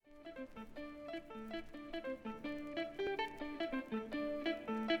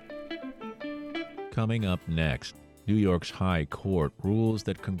Coming up next, New York's High Court rules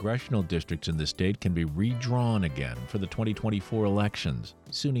that congressional districts in the state can be redrawn again for the 2024 elections.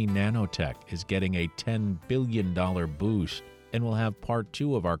 SUNY Nanotech is getting a $10 billion boost, and we'll have part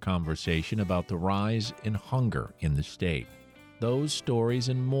 2 of our conversation about the rise in hunger in the state. Those stories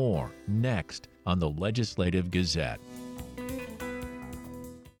and more next on the Legislative Gazette.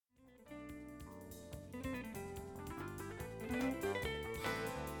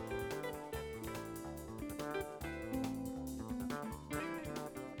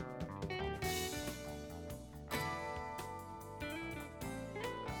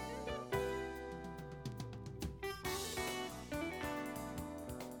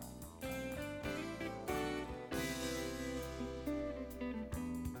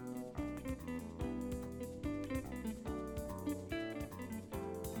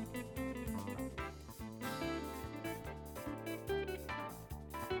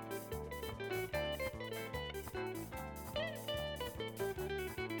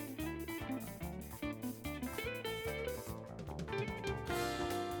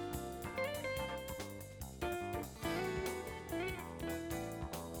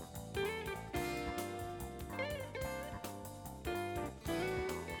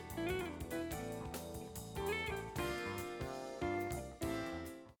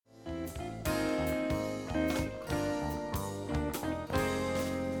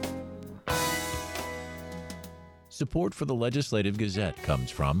 Support for the Legislative Gazette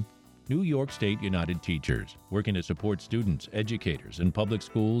comes from New York State United Teachers, working to support students, educators, and public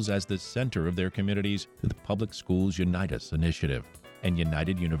schools as the center of their communities through the Public Schools Unite Us initiative, and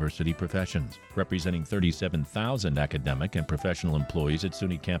United University Professions, representing 37,000 academic and professional employees at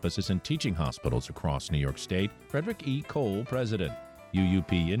SUNY campuses and teaching hospitals across New York State. Frederick E. Cole, President,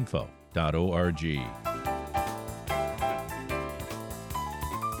 uupinfo.org.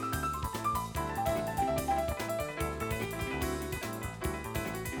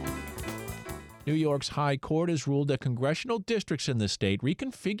 New York's High Court has ruled that congressional districts in the state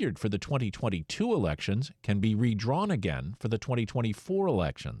reconfigured for the 2022 elections can be redrawn again for the 2024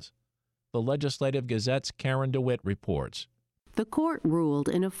 elections. The Legislative Gazette's Karen DeWitt reports. The court ruled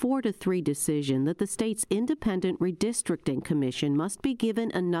in a 4-3 decision that the state's independent redistricting commission must be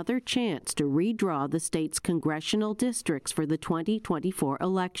given another chance to redraw the state's congressional districts for the 2024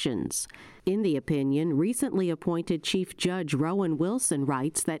 elections. In the opinion, recently appointed Chief Judge Rowan Wilson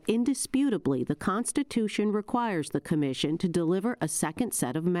writes that indisputably the Constitution requires the commission to deliver a second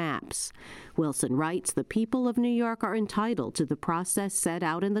set of maps. Wilson writes the people of New York are entitled to the process set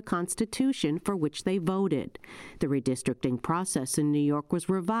out in the Constitution for which they voted. The redistricting process in New York was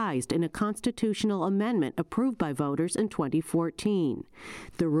revised in a constitutional amendment approved by voters in 2014.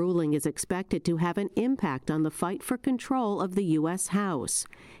 The ruling is expected to have an impact on the fight for control of the U.S. House.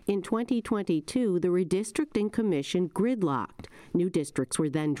 In 2022, the Redistricting Commission gridlocked. New districts were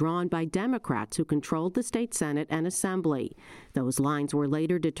then drawn by Democrats who controlled the state Senate and Assembly. Those lines were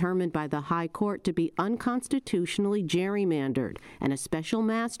later determined by the High Court to be unconstitutionally gerrymandered, and a special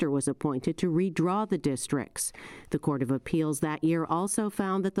master was appointed to redraw the districts. The Court of Appeals that year also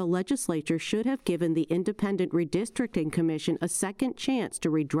found that the legislature should have given the Independent Redistricting Commission a second chance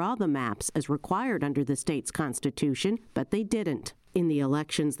to redraw the maps as required under the state's constitution, but they didn't. In the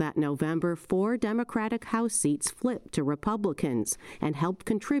elections that November, 4 Democratic House seats flipped to Republicans and helped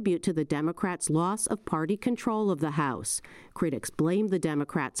contribute to the Democrats' loss of party control of the House. Critics blame the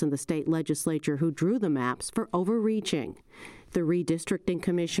Democrats in the state legislature who drew the maps for overreaching. The Redistricting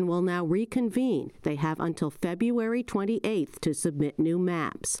Commission will now reconvene. They have until February 28th to submit new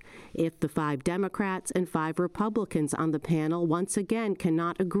maps. If the 5 Democrats and 5 Republicans on the panel once again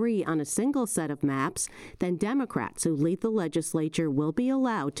cannot agree on a single set of maps, then Democrats who lead the legislature will be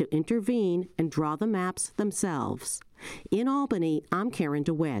allowed to intervene and draw the maps themselves. In Albany, I'm Karen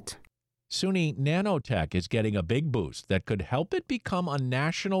DeWitt. SUNY Nanotech is getting a big boost that could help it become a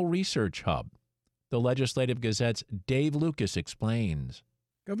national research hub. The Legislative Gazette's Dave Lucas explains.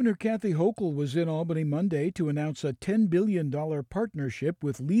 Governor Kathy Hochul was in Albany Monday to announce a $10 billion partnership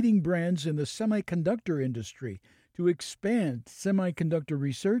with leading brands in the semiconductor industry to expand semiconductor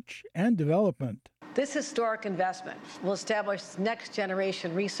research and development. This historic investment will establish the next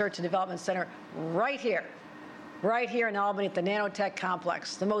generation research and development center right here in Albany at the Nanotech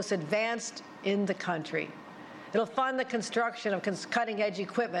Complex, the most advanced in the country. It'll fund the construction of cutting-edge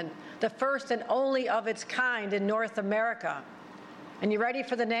equipment, the first and only of its kind in North America. And you ready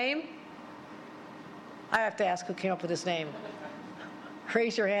for the name? I have to ask who came up with this name.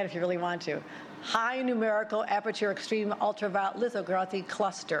 Raise your hand if you really want to. high numerical aperture extreme ultraviolet lithography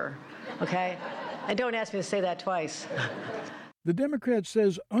cluster, okay? And don't ask me to say that twice. The Democrat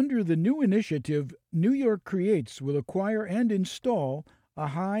says under the new initiative, New York Creates will acquire and install a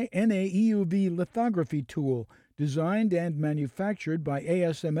high NA-EUV lithography tool designed and manufactured by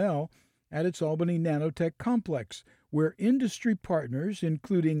ASML at its Albany Nanotech complex, where industry partners,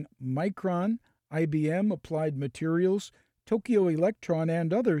 including Micron, IBM, Applied Materials, Tokyo Electron,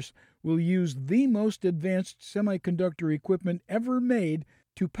 and others, will use the most advanced semiconductor equipment ever made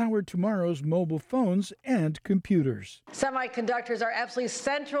to power tomorrow's mobile phones and computers. Semiconductors are absolutely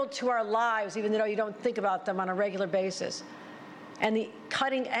central to our lives, even though you don't think about them on a regular basis. And the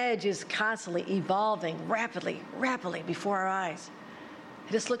cutting edge is constantly evolving rapidly before our eyes.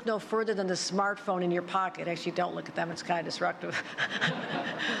 Just look no further than the smartphone in your pocket. Actually, don't look at them. It's kind of disruptive.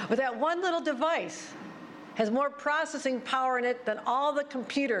 But that one little device has more processing power in it than all the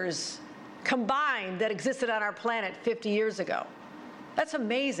computers combined that existed on our planet 50 years ago. That's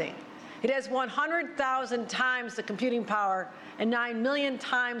amazing. It has 100,000 times the computing power and 9 million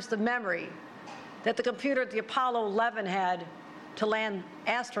times the memory that the computer at the Apollo 11 had to land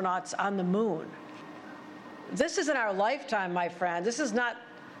astronauts on the moon. This is in our lifetime, my friend. This is not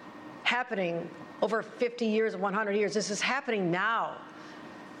happening over 50 years or 100 years. This is happening now.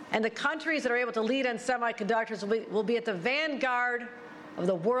 And the countries that are able to lead on semiconductors will be at the vanguard of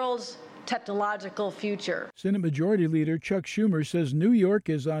the world's technological future. Senate Majority Leader Chuck Schumer says New York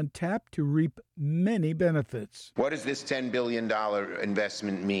is on tap to reap many benefits. What does this $10 billion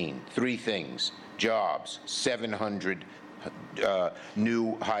investment mean? Three things. Jobs, 700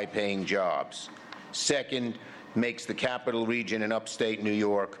 new high-paying jobs. Second, makes the capital region in upstate New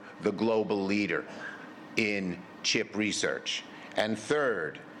York the global leader in chip research. And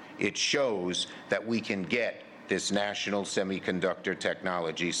third, it shows that we can get this National Semiconductor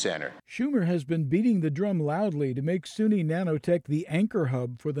Technology Center. Schumer has been beating the drum loudly to make SUNY Nanotech the anchor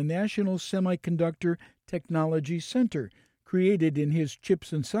hub for the National Semiconductor Technology Center, created in his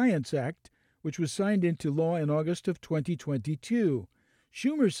CHIPS and Science Act, which was signed into law in August of 2022.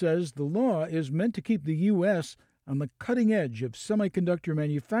 Schumer says the law is meant to keep the U.S. on the cutting edge of semiconductor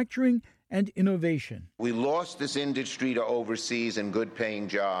manufacturing and innovation. We lost this industry to overseas and good-paying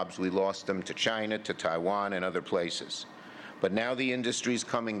jobs. We lost them to China, to Taiwan, and other places. But now the industry's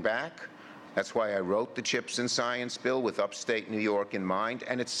coming back. That's why I wrote the CHIPS and Science bill with upstate New York in mind.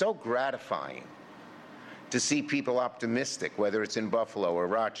 And it's so gratifying to see people optimistic, whether it's in Buffalo or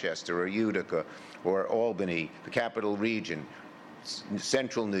Rochester or Utica or Albany, the capital region,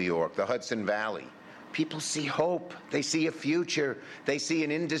 central New York, the Hudson Valley. People see hope. They see a future. They see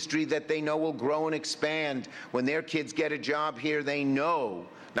an industry that they know will grow and expand. When their kids get a job here, they know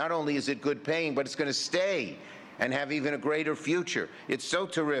not only is it good paying, but it's going to stay and have even a greater future. It's so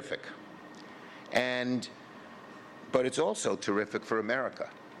terrific. But it's also terrific for America.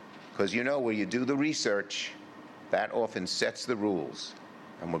 Because you know, where you do the research, that often sets the rules.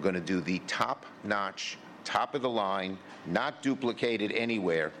 And we're going to do the top-notch, top-of-the-line, not duplicated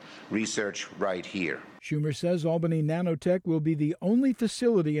anywhere, research right here. Schumer says Albany Nanotech will be the only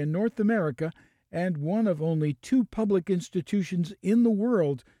facility in North America and one of only 2 public institutions in the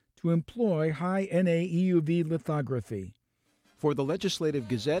world to employ high NA-EUV lithography. For the Legislative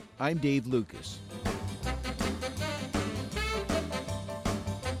Gazette, I'm Dave Lucas.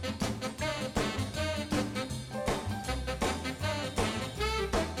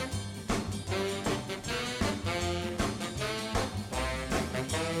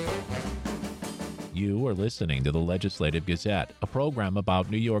 You are listening to the Legislative Gazette, a program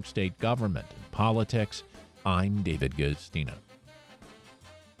about New York State government and politics. I'm David Gustina.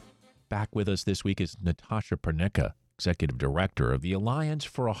 Back with us this week is Natasha Pernicka, Executive Director of the Alliance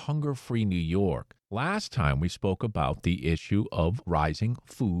for a Hunger-Free New York. Last time we spoke about the issue of rising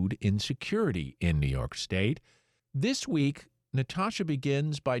food insecurity in New York State. This week, Natasha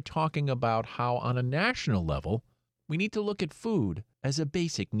begins by talking about how on a national level, we need to look at food as a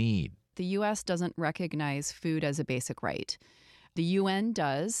basic need. The U.S. doesn't recognize food as a basic right. The UN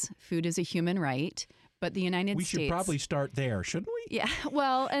does. Food is a human right. But the United States... We should probably start there, shouldn't we? Yeah.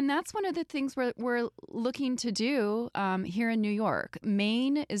 Well, and that's one of the things we're looking to do here in New York.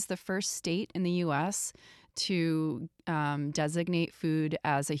 Maine is the first state in the U.S. to designate food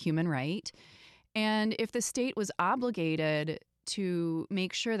as a human right. And if the state was obligated to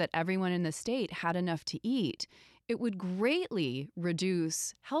make sure that everyone in the state had enough to eat, it would greatly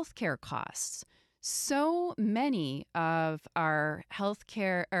reduce healthcare costs. So many of our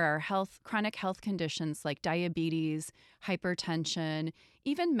healthcare or our chronic health conditions like diabetes, hypertension,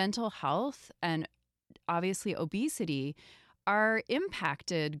 even mental health, and obviously obesity are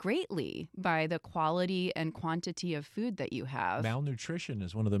impacted greatly by the quality and quantity of food that you have. Malnutrition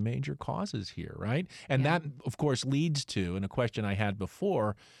is one of the major causes here, right? And that, of course, leads to, and a question I had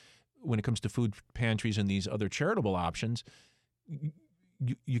before, when it comes to food pantries and these other charitable options,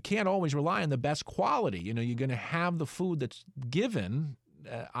 you can't always rely on the best quality. You know, you're going to have the food that's given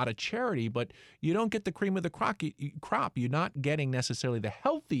out of charity, but you don't get the cream of the crop. You're not getting necessarily the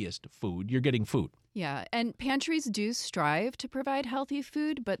healthiest food. You're getting food. Yeah, and pantries do strive to provide healthy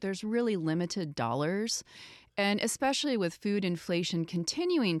food, but there's really limited dollars. And especially with food inflation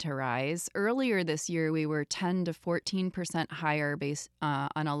continuing to rise, earlier this year we were 10 to 14% higher based on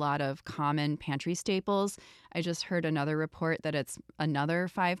a lot of common pantry staples. I just heard another report that it's another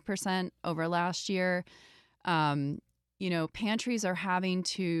 5% over last year. Pantries are having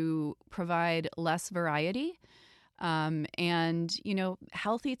to provide less variety, and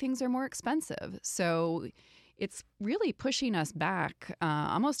healthy things are more expensive. So it's really pushing us back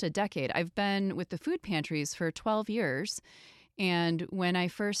almost a decade. I've been with the food pantries for 12 years. And when I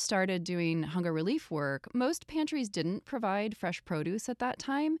first started doing hunger relief work, most pantries didn't provide fresh produce at that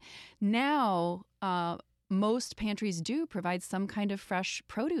time. Now, most pantries do provide some kind of fresh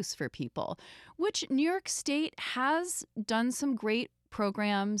produce for people, which New York State has done some great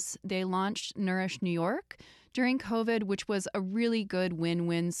programs. They launched Nourish New York during COVID, which was a really good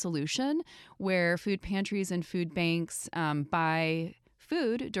win-win solution where food pantries and food banks buy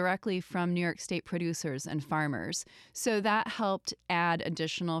food directly from New York State producers and farmers. So that helped add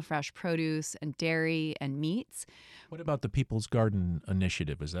additional fresh produce and dairy and meats. What about the People's Garden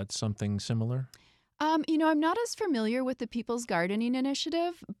Initiative? Is that something similar? I'm not as familiar with the People's Gardening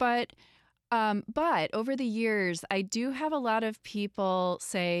Initiative, but over the years, I do have a lot of people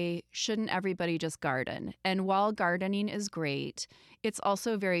say, shouldn't everybody just garden? And while gardening is great, it's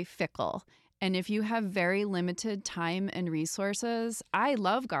also very fickle. And if you have very limited time and resources, I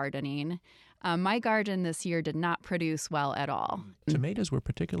love gardening. My garden this year did not produce well at all. Tomatoes were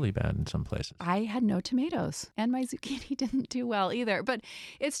particularly bad in some places. I had no tomatoes, and my zucchini didn't do well either. But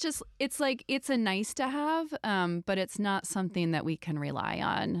it's a nice to have, but it's not something that we can rely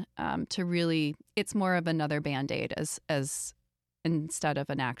on to really. It's more of another Band-Aid as instead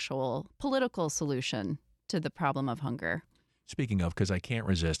of an actual political solution to the problem of hunger. Speaking of, because I can't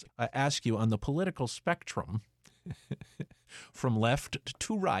resist, I ask you on the political spectrum, from left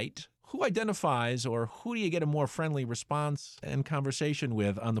to right, who identifies or who do you get a more friendly response and conversation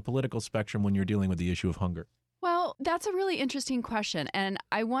with on the political spectrum when you're dealing with the issue of hunger? Well, that's a really interesting question. And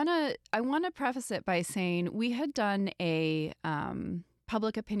I want to preface it by saying we had done a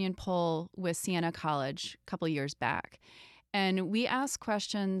public opinion poll with Siena College a couple years back. And we asked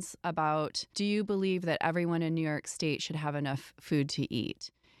questions about, do you believe that everyone in New York State should have enough food to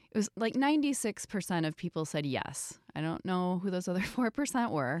eat? It was like 96% of people said yes. I don't know who those other 4%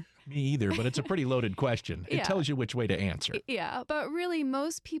 were. Me either, but it's a pretty loaded question. It tells you which way to answer. Yeah, but really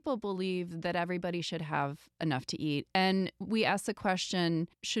most people believe that everybody should have enough to eat. And we asked the question,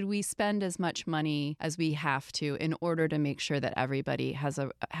 should we spend as much money as we have to in order to make sure that everybody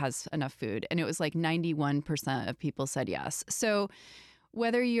has enough food? And it was like 91% of people said yes. So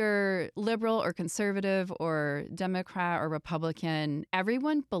whether you're liberal or conservative or Democrat or Republican,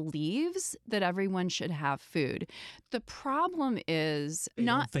 everyone believes that everyone should have food. The problem is they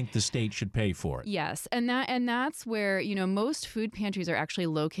don't think the state should pay for it. Yes, and that's where, most food pantries are actually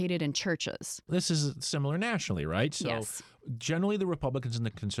located in churches. This is similar nationally, right? So yes. Generally the Republicans and the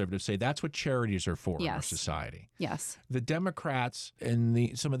conservatives say that's what charities are for in our society. Yes. The Democrats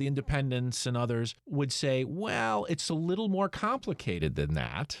and some of the independents and others would say, well, it's a little more complicated than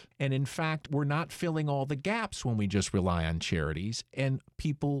that. And in fact, we're not filling all the gaps when we just rely on charities, and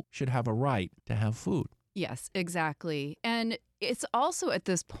people should have a right to have food. Yes, exactly. And it's also at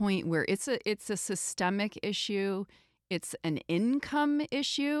this point where it's a systemic issue. It's an income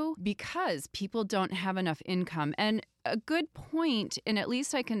issue because people don't have enough income. And a good point, and at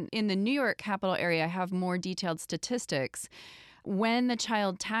least in the New York capital area, I have more detailed statistics. When the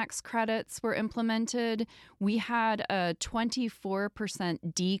child tax credits were implemented, we had a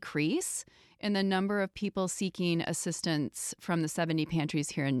 24% decrease in the number of people seeking assistance from the 70 pantries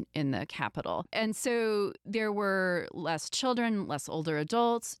here in the capital. And so there were less children, less older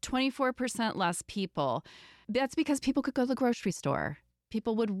adults, 24% less people. That's because people could go to the grocery store.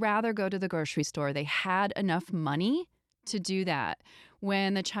 People would rather go to the grocery store. They had enough money to do that.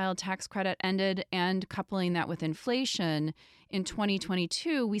 When the child tax credit ended and coupling that with inflation, in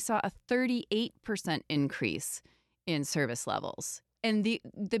 2022, we saw a 38% increase in service levels. And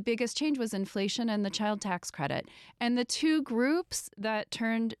the biggest change was inflation and the child tax credit. And the two groups that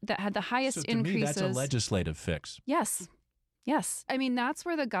had the highest increases. So to me, that's a legislative fix. Yes. Yes. I mean, that's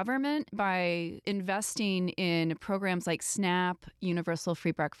where the government, by investing in programs like SNAP, Universal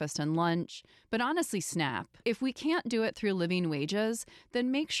Free Breakfast and Lunch, but honestly, SNAP, if we can't do it through living wages,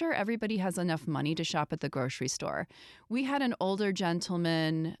 then make sure everybody has enough money to shop at the grocery store. We had an older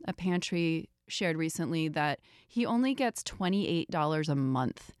gentleman, a pantry shared recently, that he only gets $28 a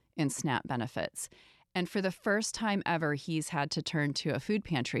month in SNAP benefits. And for the first time ever, he's had to turn to a food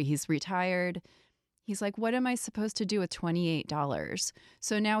pantry. He's retired. He's like, what am I supposed to do with $28?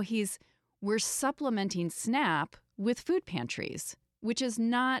 So now we're supplementing SNAP with food pantries, which is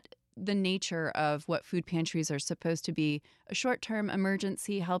not the nature of what food pantries are supposed to be. A short-term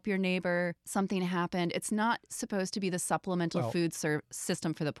emergency, help your neighbor, something happened. It's not supposed to be the supplemental food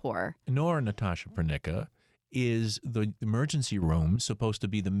system for the poor. Nor, Natasha Pernicka, is the emergency room supposed to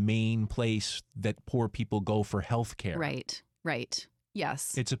be the main place that poor people go for health care. Right.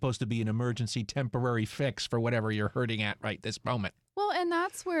 Yes. It's supposed to be an emergency temporary fix for whatever you're hurting at right this moment. Well, and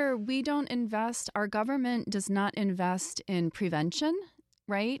that's where we don't invest. Our government does not invest in prevention,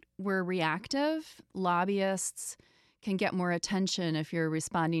 right? We're reactive. Lobbyists can get more attention if you're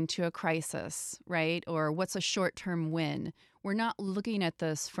responding to a crisis, right? Or what's a short-term win? We're not looking at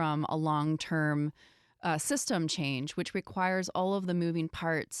this from a long-term system change, which requires all of the moving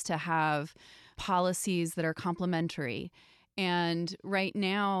parts to have policies that are complementary. And right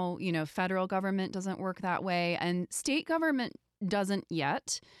now, federal government doesn't work that way, and state government doesn't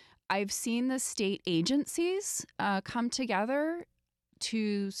yet. I've seen the state agencies come together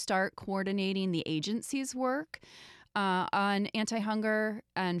to start coordinating the agencies' work on anti-hunger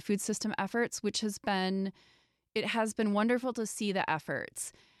and food system efforts, which has been wonderful to see the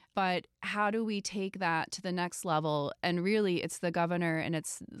efforts. But how do we take that to the next level? And really, it's the governor and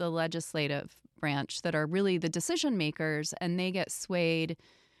it's the legislative branch that are really the decision makers, and they get swayed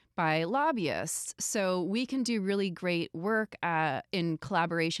by lobbyists. So we can do really great work in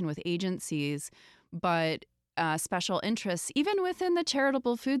collaboration with agencies, but special interests, even within the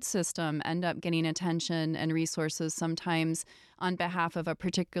charitable food system, end up getting attention and resources sometimes on behalf of a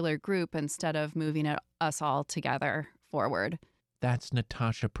particular group instead of moving us all together forward. That's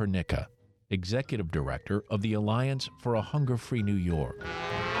Natasha Pernicka, Executive Director of the Alliance for a Hunger-Free New York.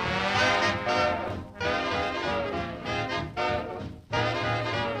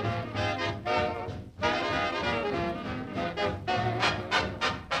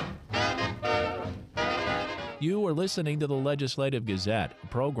 You are listening to the Legislative Gazette, a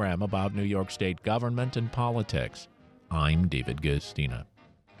program about New York State government and politics. I'm David Guistina.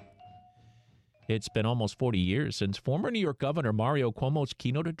 It's been almost 40 years since former New York Governor Mario Cuomo's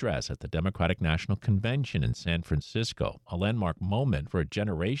keynote address at the Democratic National Convention in San Francisco, a landmark moment for a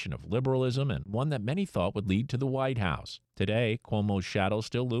generation of liberalism and one that many thought would lead to the White House. Today, Cuomo's shadow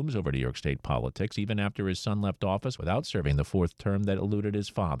still looms over New York State politics, even after his son left office without serving the fourth term that eluded his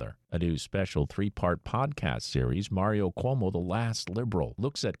father. A new special three-part podcast series, Mario Cuomo, The Last Liberal,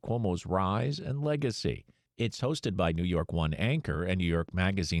 looks at Cuomo's rise and legacy. It's hosted by New York One anchor and New York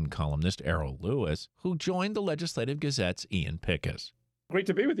Magazine columnist Errol Lewis, who joined the Legislative Gazette's Ian Pickus. Great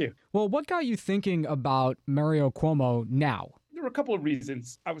to be with you. Well, what got you thinking about Mario Cuomo now? There were a couple of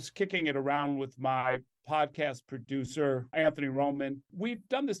reasons. I was kicking it around with my podcast producer, Anthony Roman. We've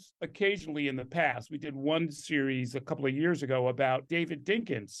done this occasionally in the past. We did one series a couple of years ago about David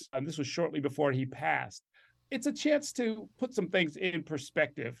Dinkins, and this was shortly before he passed. It's a chance to put some things in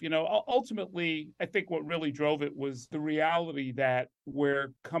perspective. Ultimately, I think what really drove it was the reality that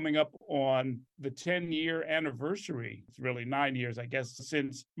we're coming up on the 10-year anniversary. It's really 9 years, I guess,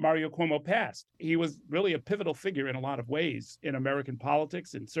 since Mario Cuomo passed. He was really a pivotal figure in a lot of ways in American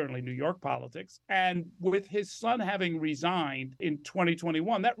politics and certainly New York politics. And with his son having resigned in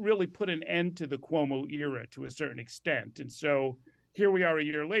 2021, that really put an end to the Cuomo era to a certain extent. And so here we are a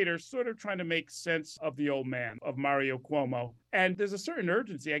year later, sort of trying to make sense of the old man, of Mario Cuomo. And there's a certain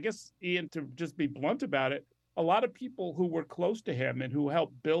urgency, I guess, Ian, to just be blunt about it. A lot of people who were close to him and who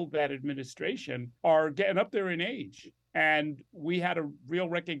helped build that administration are getting up there in age. And we had a real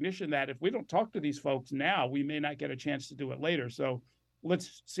recognition that if we don't talk to these folks now, we may not get a chance to do it later. So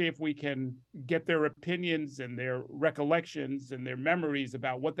let's see if we can get their opinions and their recollections and their memories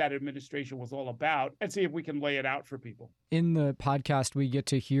about what that administration was all about and see if we can lay it out for people. In the podcast, we get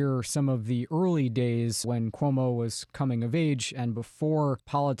to hear some of the early days when Cuomo was coming of age and before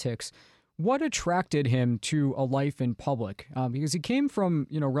politics. What attracted him to a life in public? Because he came from,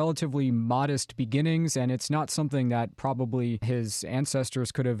 relatively modest beginnings, and it's not something that probably his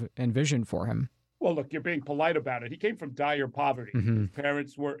ancestors could have envisioned for him. Well, look, you're being polite about it. He came from dire poverty. Mm-hmm. His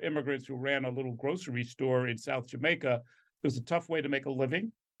parents were immigrants who ran a little grocery store in South Jamaica. It was a tough way to make a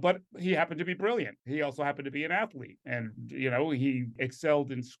living. But he happened to be brilliant. He also happened to be an athlete. And, he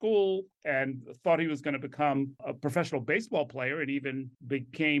excelled in school and thought he was going to become a professional baseball player, and even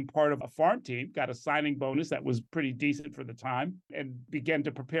became part of a farm team, got a signing bonus that was pretty decent for the time, and began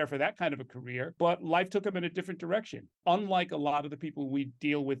to prepare for that kind of a career. But life took him in a different direction. Unlike a lot of the people we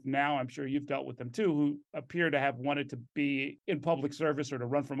deal with now, I'm sure you've dealt with them too, who appear to have wanted to be in public service or to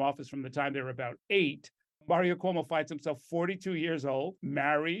run from office from the time they were about 8. Mario Cuomo finds himself 42 years old,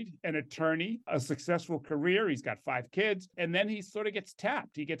 married, an attorney, a successful career. He's got 5 kids. And then he sort of gets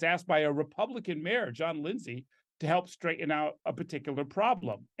tapped. He gets asked by a Republican mayor, John Lindsay, to help straighten out a particular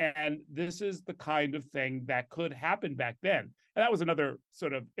problem. And this is the kind of thing that could happen back then. And that was another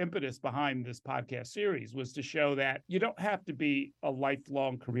sort of impetus behind this podcast series, was to show that you don't have to be a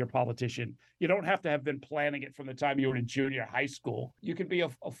lifelong career politician. You don't have to have been planning it from the time you were in junior high school. You can be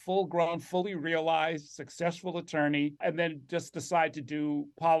a full-grown, fully realized, successful attorney, and then just decide to do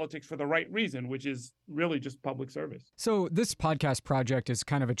politics for the right reason, which is really just public service. So this podcast project is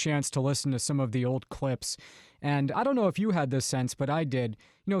kind of a chance to listen to some of the old clips. And I don't know if you had this sense, but I did.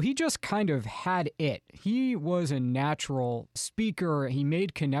 He just kind of had it. He was a natural speaker. He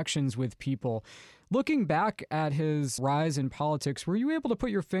made connections with people. Looking back at his rise in politics, were you able to put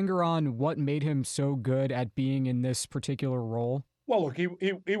your finger on what made him so good at being in this particular role? Well, look,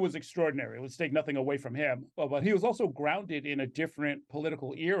 he was extraordinary. Let's take nothing away from him. But he was also grounded in a different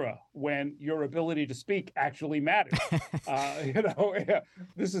political era when your ability to speak actually mattered.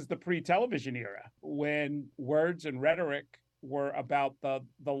 This is the pre-television era when words and rhetoric were about the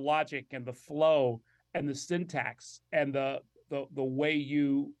logic and the flow and the syntax and the way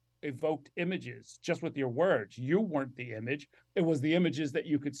you evoked images just with your words. You weren't the image. It was the images that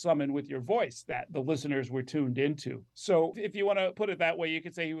you could summon with your voice that the listeners were tuned into. So if you want to put it that way, you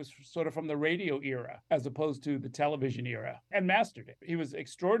could say he was sort of from the radio era as opposed to the television era, and mastered it. He was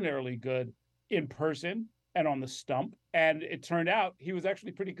extraordinarily good in person and on the stump. And it turned out he was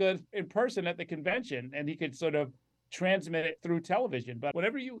actually pretty good in person at the convention, and he could sort of transmit it through television. But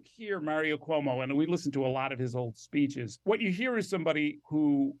whenever you hear Mario Cuomo, and we listen to a lot of his old speeches, what you hear is somebody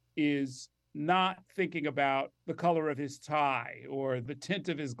who is not thinking about the color of his tie or the tint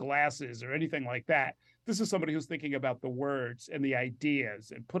of his glasses or anything like that. This is somebody who's thinking about the words and the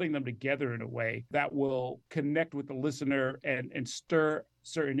ideas and putting them together in a way that will connect with the listener and stir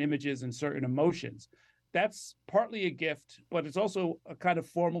certain images and certain emotions. That's partly a gift, but it's also a kind of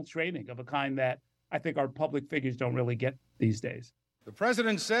formal training of a kind that I think our public figures don't really get these days. The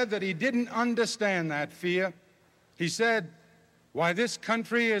president said that he didn't understand that fear. He said, "Why, this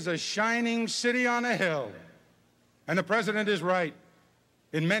country is a shining city on a hill." And the president is right.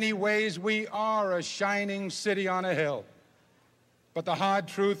 In many ways, we are a shining city on a hill. But the hard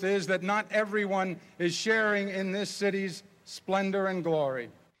truth is that not everyone is sharing in this city's splendor and glory.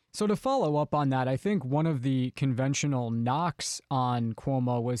 So to follow up on that, I think one of the conventional knocks on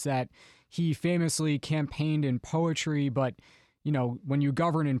Cuomo was that he famously campaigned in poetry, but, when you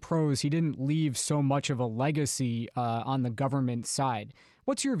govern in prose, he didn't leave so much of a legacy on the government side.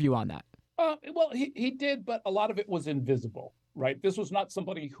 What's your view on that? Well, he did, but a lot of it was invisible, right? This was not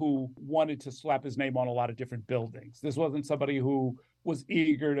somebody who wanted to slap his name on a lot of different buildings. This wasn't somebody who was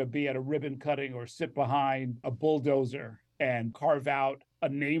eager to be at a ribbon cutting or sit behind a bulldozer and carve out a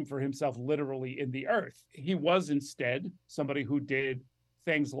name for himself literally in the earth. He was instead somebody who did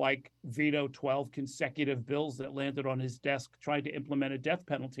things like veto 12 consecutive bills that landed on his desk trying to implement a death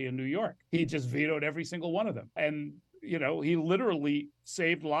penalty in New York. He just vetoed every single one of them. And, he literally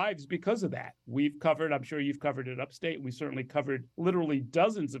saved lives because of that. We've covered, I'm sure you've covered it upstate. We certainly covered literally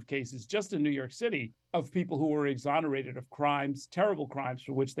dozens of cases just in New York City of people who were exonerated of crimes, terrible crimes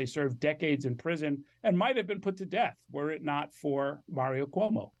for which they served decades in prison and might have been put to death were it not for Mario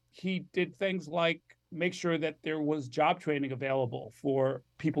Cuomo. He did things like make sure that there was job training available for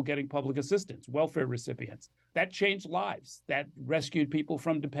people getting public assistance, welfare recipients. That changed lives. That rescued people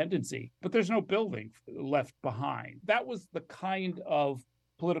from dependency. But there's no building left behind. That was the kind of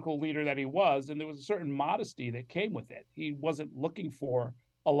political leader that he was, and there was a certain modesty that came with it. He wasn't looking for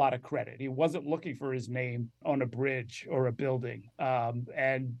a lot of credit. He wasn't looking for his name on a bridge or a building.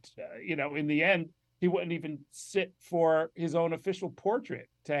 In the end, he wouldn't even sit for his own official portrait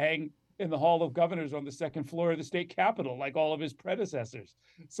to hang in the Hall of Governors on the second floor of the state capitol, like all of his predecessors.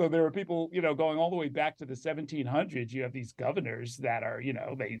 So there are people, going all the way back to the 1700s. You have these governors that are,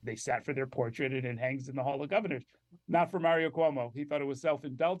 they sat for their portrait and it hangs in the Hall of Governors. Not for Mario Cuomo. He thought it was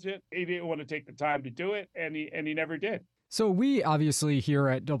self-indulgent. He didn't want to take the time to do it, and he never did. So we obviously here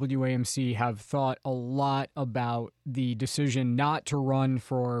at WAMC have thought a lot about the decision not to run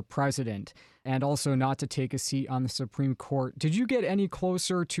for president and also not to take a seat on the Supreme Court. Did you get any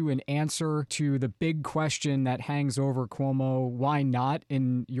closer to an answer to the big question that hangs over Cuomo, why not,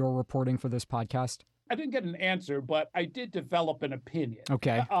 in your reporting for this podcast? I didn't get an answer, but I did develop an opinion.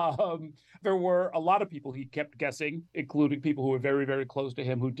 Okay. There were a lot of people he kept guessing, including people who were very, very close to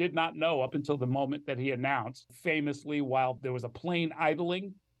him, who did not know up until the moment that he announced. Famously, while there was a plane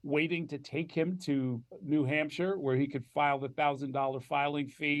idling, waiting to take him to New Hampshire, where he could file the $1,000 filing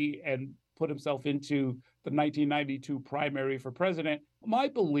fee and put himself into the 1992 primary for president. My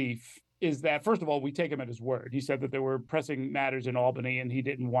belief is that, first of all, we take him at his word. He said that there were pressing matters in Albany and he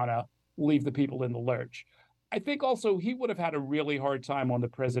didn't want to leave the people in the lurch. I think also he would have had a really hard time on the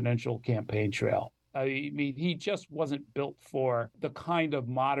presidential campaign trail. I mean, he just wasn't built for the kind of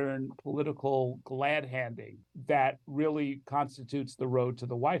modern political glad-handing that really constitutes the road to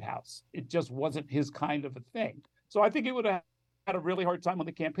the White House. It just wasn't his kind of a thing. So I think he would have had a really hard time on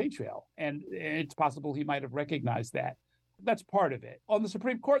the campaign trail. And it's possible he might have recognized that. That's part of it. On the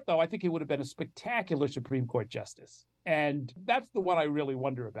Supreme Court, though, I think he would have been a spectacular Supreme Court justice. And that's the one I really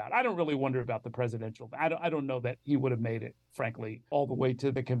wonder about. I don't really wonder about the presidential. I don't know that he would have made it, frankly, all the way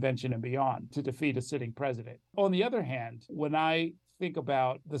to the convention and beyond to defeat a sitting president. On the other hand, when I think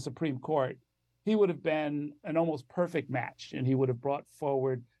about the Supreme Court, he would have been an almost perfect match, and he would have brought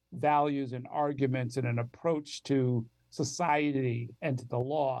forward values and arguments and an approach to society and to the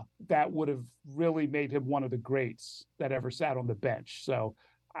law that would have really made him one of the greats that ever sat on the bench. So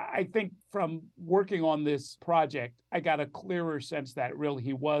I think from working on this project, I got a clearer sense that really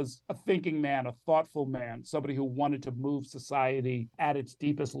he was a thinking man, a thoughtful man, somebody who wanted to move society at its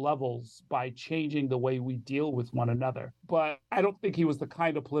deepest levels by changing the way we deal with one another. But I don't think he was the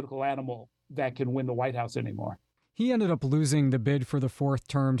kind of political animal that can win the White House anymore. He ended up losing the bid for the fourth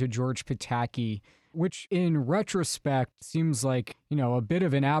term to George Pataki, which in retrospect seems like, a bit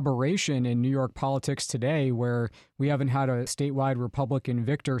of an aberration in New York politics today, where we haven't had a statewide Republican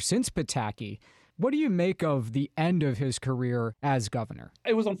victor since Pataki. What do you make of the end of his career as governor?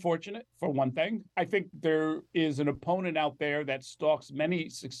 It was unfortunate, for one thing. I think there is an opponent out there that stalks many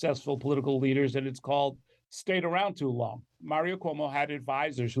successful political leaders, and it's called stayed around too long. Mario Cuomo had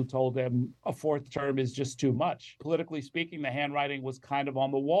advisors who told him a fourth term is just too much. Politically speaking, the handwriting was kind of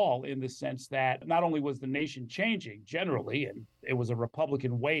on the wall in the sense that not only was the nation changing generally, and it was a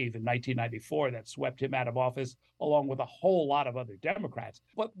Republican wave in 1994 that swept him out of office along with a whole lot of other Democrats,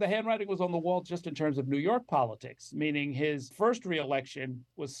 but the handwriting was on the wall just in terms of New York politics, meaning his first reelection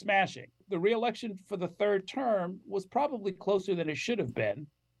was smashing. The reelection for the third term was probably closer than it should have been.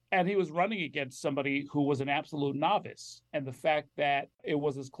 And he was running against somebody who was an absolute novice. And the fact that it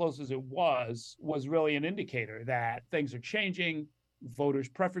was as close as it was really an indicator that things are changing, voters'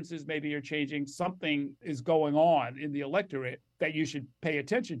 preferences maybe are changing, something is going on in the electorate that you should pay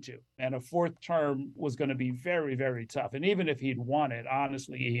attention to. And a fourth term was going to be very, very tough. And even if he'd won it,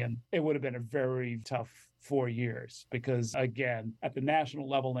 honestly, Ian, it would have been a very tough 4 years because, again, at the national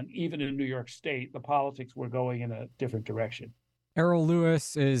level and even in New York State, the politics were going in a different direction. Errol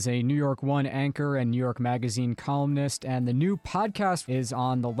Lewis is a New York One anchor and New York Magazine columnist, and the new podcast is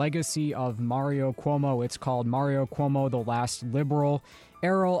on the legacy of Mario Cuomo. It's called Mario Cuomo, The Last Liberal.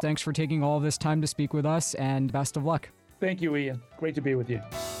 Errol, thanks for taking all this time to speak with us, and best of luck. Thank you, Ian. Great to be with you.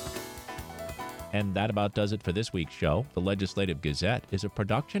 And that about does it for this week's show. The Legislative Gazette is a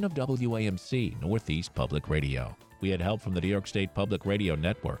production of WAMC, Northeast Public Radio. We had help from the New York State Public Radio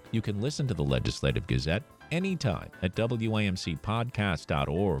Network. You can listen to the Legislative Gazette anytime at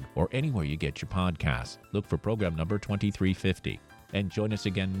WAMCpodcast.org or anywhere you get your podcasts. Look for program number 2350. And join us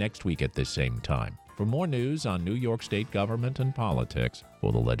again next week at this same time. For more news on New York State government and politics,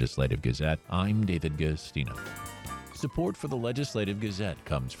 for the Legislative Gazette, I'm David Gustina. Support for the Legislative Gazette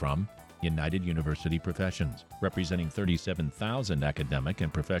comes from United University Professions, representing 37,000 academic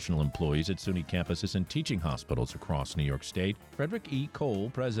and professional employees at SUNY campuses and teaching hospitals across New York State. Frederick E.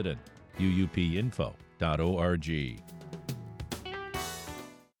 Cole, President. UUPinfo.org.